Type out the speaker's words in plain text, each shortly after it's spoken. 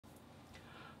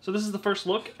So this is the first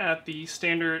look at the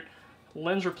standard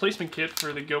lens replacement kit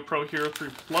for the GoPro Hero3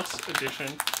 Plus edition.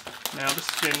 Now this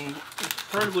has been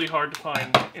incredibly hard to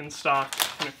find in stock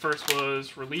when it first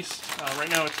was released. Right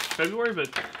now it's February,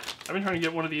 but I've been trying to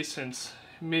get one of these since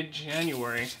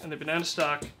mid-January, and they've been out of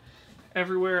stock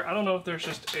everywhere. I don't know if there's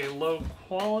just a low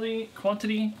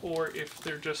quantity or if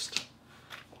they're just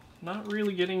not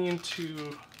really getting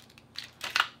into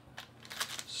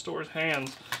stores'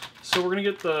 hands. So we're gonna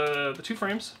get the two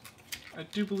frames. I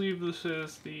do believe this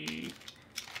is the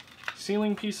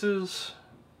sealing pieces.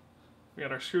 We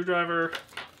got our screwdriver,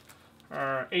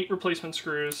 our 8 replacement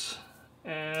screws,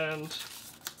 and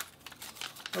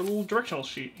our little directional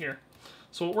sheet here.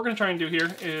 So what we're going to try and do here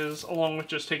is, along with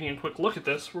just taking a quick look at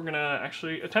this, we're going to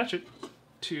actually attach it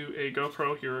to a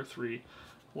GoPro Hero3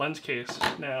 lens case.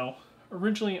 Now,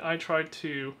 originally I tried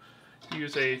to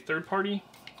use a third-party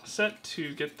set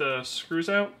to get the screws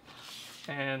out,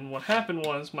 and what happened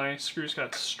was my screws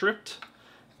got stripped,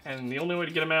 and the only way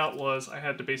to get them out was I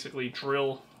had to basically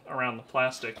drill around the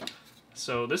plastic.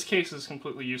 So this case is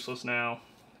completely useless now,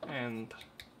 and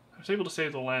I was able to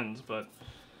save the lens, but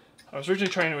I was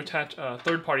originally trying to attach a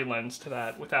third-party lens to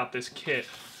that without this kit,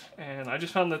 and I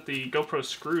just found that the GoPro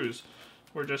screws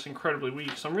were just incredibly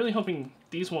weak. So I'm really hoping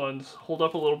these ones hold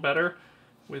up a little better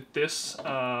with this,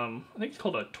 I think it's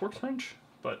called a torque wrench,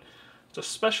 but it's a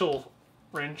special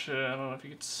wrench. I don't know if you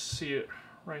can see it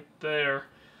right there.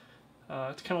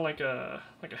 It's kind of like a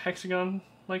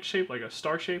hexagon-like shape, like a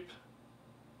star shape,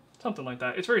 something like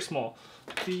that. It's very small.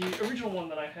 The original one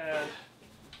that I had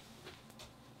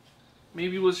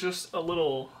maybe was just a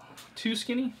little too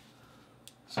skinny,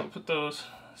 so I'll put those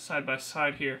side by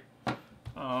side here.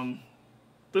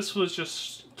 This was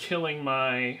just killing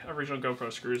my original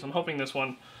GoPro screws. I'm hoping this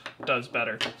one does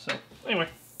better. So anyway,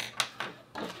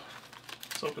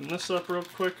 let's open this up real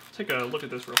quick. Take a look at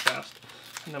this real fast,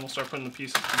 and then we'll start putting the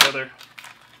pieces together.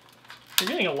 You're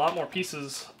getting a lot more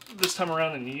pieces this time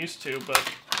around than you used to,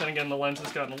 but then again the lens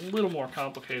has gotten a little more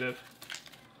complicated.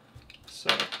 So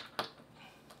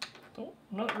I'm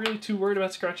not really too worried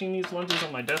about scratching these lenses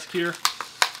on my desk here.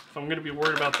 If I'm going to be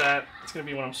worried about that, it's going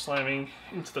to be when I'm slamming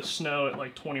into the snow at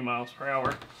like 20 miles per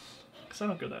hour, because I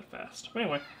don't go that fast. But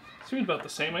anyway, seems about the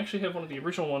same. I actually have one of the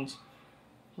original ones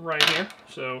right here,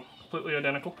 so completely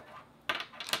identical.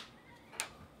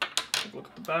 Take a look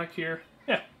at the back here.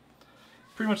 Yeah,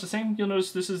 pretty much the same. You'll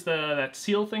notice this is that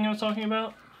seal thing I was talking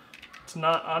about. It's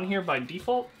not on here by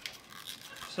default,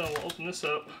 so we'll open this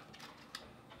up.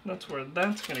 That's where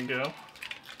that's going to go.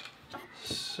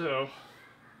 So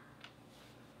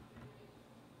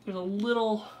there's a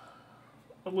little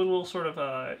sort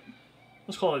of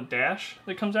let's call it a dash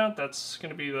that comes out. That's going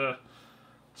to be the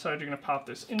side you're going to pop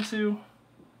this into.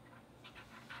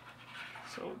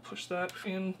 So we'll push that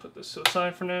in, put this to the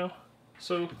side for now.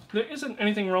 So there isn't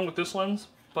anything wrong with this lens,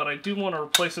 but I do want to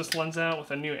replace this lens out with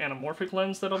a new anamorphic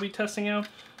lens that I'll be testing out.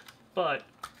 But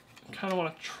I kind of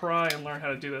want to try and learn how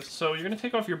to do this. So you're going to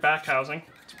take off your back housing.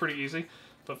 It's pretty easy.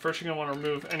 But first you're going to want to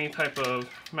remove any type of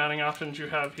mounting options you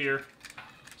have here.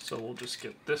 So we'll just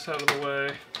get this out of the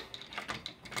way.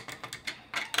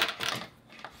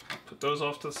 Put those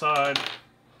off to the side.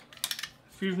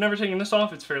 If you've never taken this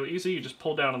off, it's fairly easy. You just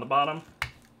pull down on the bottom,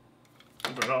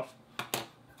 move it off,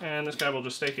 and this guy will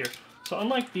just stay here. So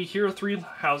unlike the Hero3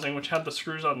 housing, which had the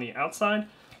screws on the outside,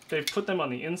 they've put them on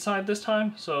the inside this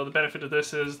time. So the benefit of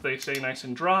this is they stay nice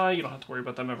and dry. You don't have to worry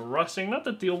about them ever rusting. Not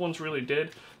that the old ones really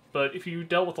did, but if you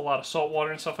dealt with a lot of salt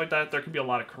water and stuff like that, there could be a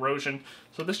lot of corrosion.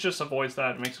 So this just avoids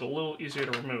that. It makes it a little easier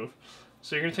to remove.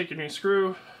 So you're going to take your new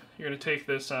screw. You're going to take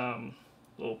this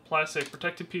little plastic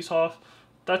protective piece off.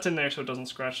 That's in there so it doesn't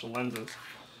scratch the lenses.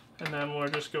 And then we're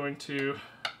just going to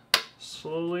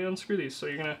slowly unscrew these. So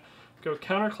you're going to go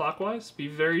counterclockwise. Be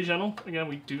very gentle. Again,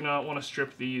 we do not want to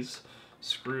strip these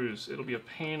screws. It'll be a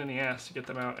pain in the ass to get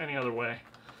them out any other way.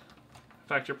 In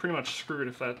fact, you're pretty much screwed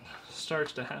if that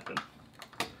starts to happen.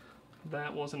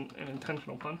 That wasn't an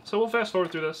intentional pun. So we'll fast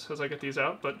forward through this as I get these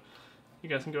out, but you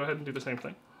guys can go ahead and do the same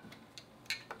thing.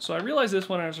 So I realized this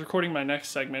when I was recording my next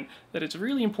segment, that it's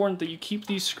really important that you keep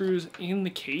these screws in the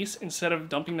case instead of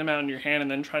dumping them out in your hand and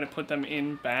then try to put them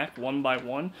in back one by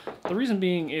one. The reason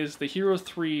being is the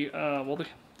Hero3,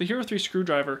 the Hero3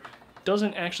 screwdriver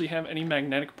doesn't actually have any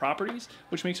magnetic properties,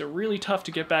 which makes it really tough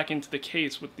to get back into the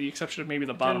case, with the exception of maybe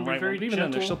the bottom right one. But even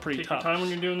then, they're still pretty tough. Take your time when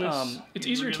you're doing this. It's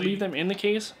easier to leave them in the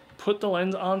case, put the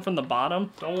lens on from the bottom,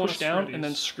 push down, and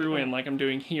then screw in like I'm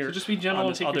doing here. So just be gentle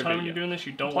and take your time when you're doing this.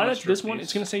 You don't want to strip this one.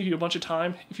 It's going to save you a bunch of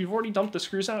time. If you've already dumped the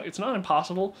screws out, it's not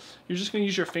impossible. You're just going to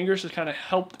use your fingers to kind of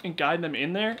help and guide them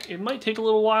in there. It might take a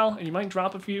little while, and you might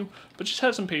drop a few, but just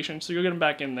have some patience, so you'll get them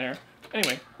back in there.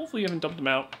 anyway, hopefully you haven't dumped them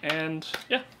out, and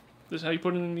yeah, this is how you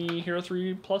put in the Hero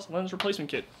 3 Plus lens replacement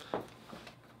kit.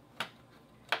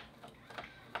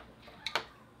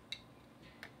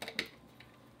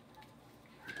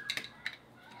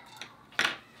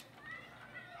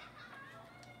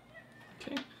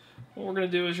 Okay, what we're going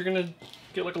to do is you're going to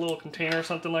get like a little container or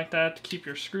something like that to keep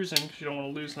your screws in because you don't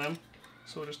want to lose them.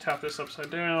 So we'll just tap this upside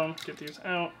down, get these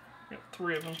out. We got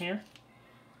 3 of them here.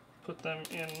 Put them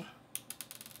in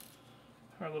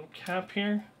our little cap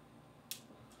here.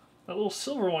 That little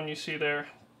silver one you see there,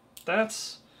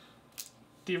 that's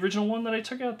the original one that I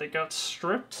took out. They got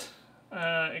stripped.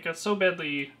 It got so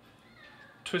badly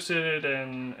twisted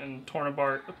and torn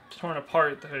apart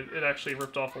that it actually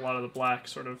ripped off a lot of the black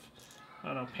sort of, I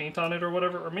don't know, paint on it or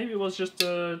whatever. Or maybe it was just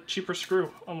a cheaper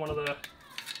screw on one of the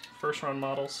first run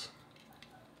models.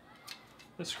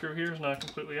 This screw here is not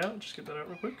completely out. Just get that out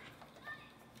real quick.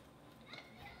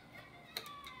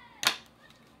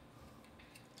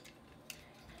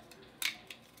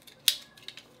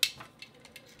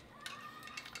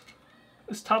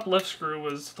 This top left screw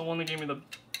was the one that gave me the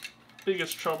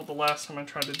biggest trouble the last time I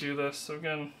tried to do this. So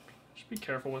again, just be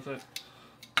careful with it.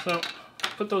 So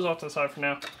put those off to the side for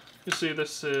now. You see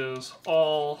this is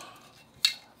all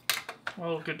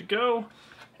good to go.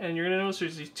 And you're going to notice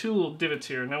there's these 2 little divots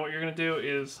here. Now what you're going to do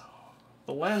is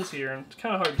the lens here, and it's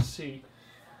kind of hard to see.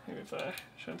 Maybe if I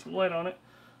shine some light on it.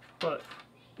 But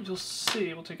you'll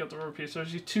see, we'll take out the rubber piece,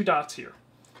 there's these 2 dots here.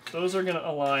 Those are going to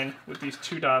align with these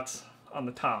 2 dots on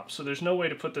the top. So there's no way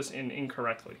to put this in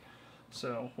incorrectly.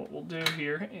 So what we'll do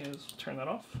here is turn that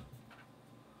off.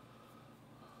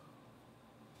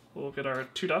 We'll get our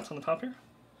 2 dots on the top here.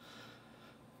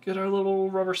 Get our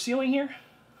little rubber sealing here.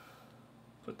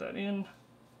 Put that in.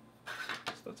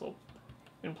 So that's all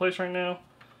in place right now.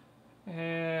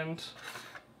 And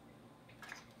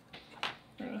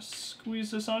we're going to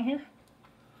squeeze this on here.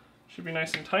 Should be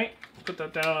nice and tight. Put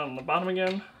that down on the bottom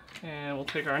again. And we'll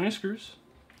take our new screws,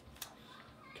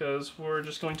 because we're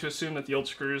just going to assume that the old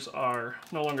screws are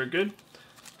no longer good.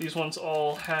 These ones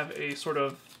all have a sort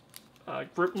of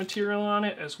grip material on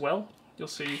it as well. You'll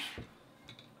see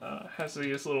has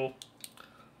these little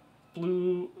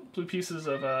blue pieces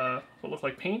of what look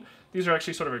like paint. These are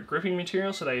actually sort of a gripping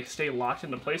material, so they stay locked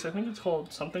into place. I think it's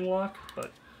called something lock,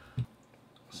 but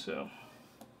so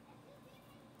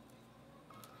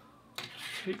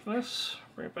take this,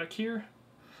 bring it back here,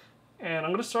 and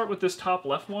I'm going to start with this top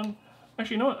left one.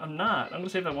 Actually, you know what? I'm not. I'm going to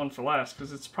save that one for last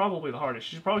because it's probably the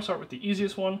hardest. You should probably start with the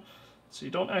easiest one so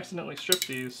you don't accidentally strip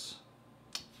these.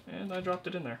 And I dropped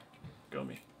it in there. Go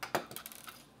me.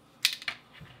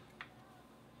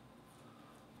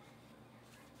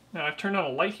 Now I've turned on a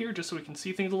light here just so we can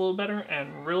see things a little better,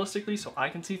 and realistically so I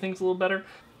can see things a little better.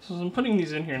 So as I'm putting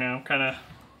these in here now, kind of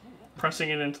pressing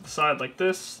it into the side like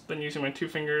this, then using my 2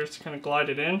 fingers to kind of glide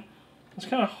it in. It's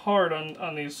kind of hard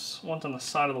on these ones on the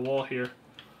side of the wall here.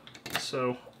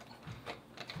 So,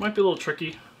 might be a little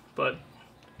tricky, but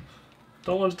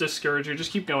don't let it discourage you.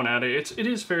 Just keep going at it. It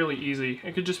is fairly easy.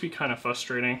 It could just be kind of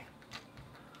frustrating.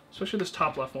 Especially this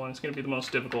top left one. It's going to be the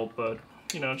most difficult, but,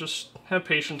 you know, just have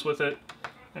patience with it,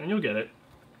 and you'll get it.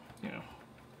 You know.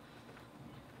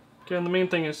 Again, the main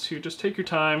thing is to just take your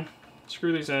time,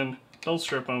 screw these in, don't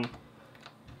strip them.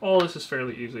 All this is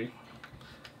fairly easy.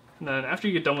 And then after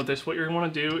you get done with this, what you're going to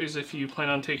want to do is, if you plan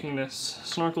on taking this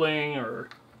snorkeling or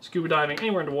scuba diving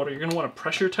anywhere underwater, you're going to want to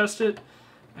pressure test it.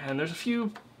 And there's a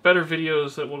few better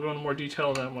videos that will go into more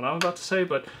detail than what I'm about to say,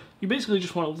 but you basically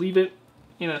just want to leave it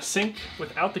in a sink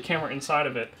without the camera inside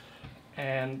of it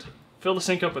and fill the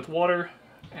sink up with water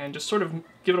and just sort of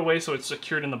give it away so it's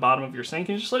secured in the bottom of your sink,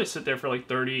 and just let it sit there for like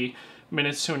 30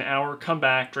 minutes to an hour. Come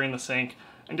back, drain the sink,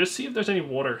 and just see if there's any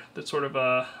water that's sort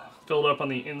of filled up on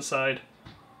the inside.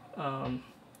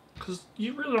 Because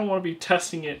you really don't want to be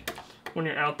testing it when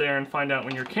you're out there and find out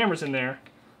when your camera's in there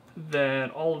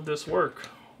that all of this work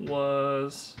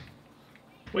was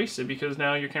wasted because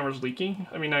now your camera's leaking.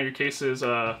 I mean, now your case is,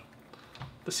 the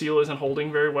seal isn't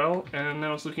holding very well, and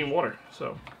now it's leaking water.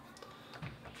 So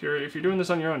if you're doing this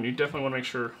on your own, you definitely want to make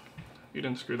sure you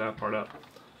didn't screw that part up.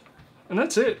 And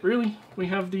that's it, really. We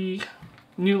have the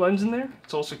new lens in there.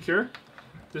 It's all secure.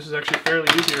 This is actually fairly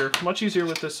easier, much easier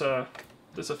with this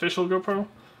this official GoPro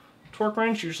torque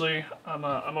wrench. Usually I'm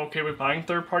okay with buying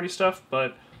third-party stuff,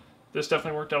 but this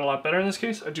definitely worked out a lot better in this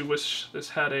case. I do wish this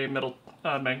had a metal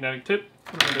magnetic tip.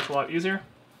 It would make this a lot easier.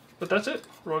 But that's it.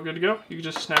 We're all good to go. You can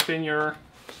just snap in your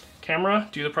camera,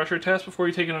 do the pressure test before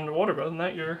you take it underwater. But other than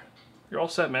that, you're all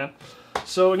set, man.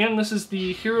 So again, this is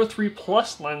the Hero 3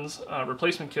 Plus lens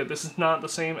replacement kit. This is not the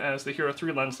same as the Hero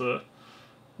 3 lens. The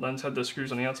lens had the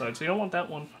screws on the outside, so you don't want that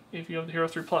one if you have the Hero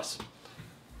 3 Plus.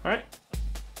 All right.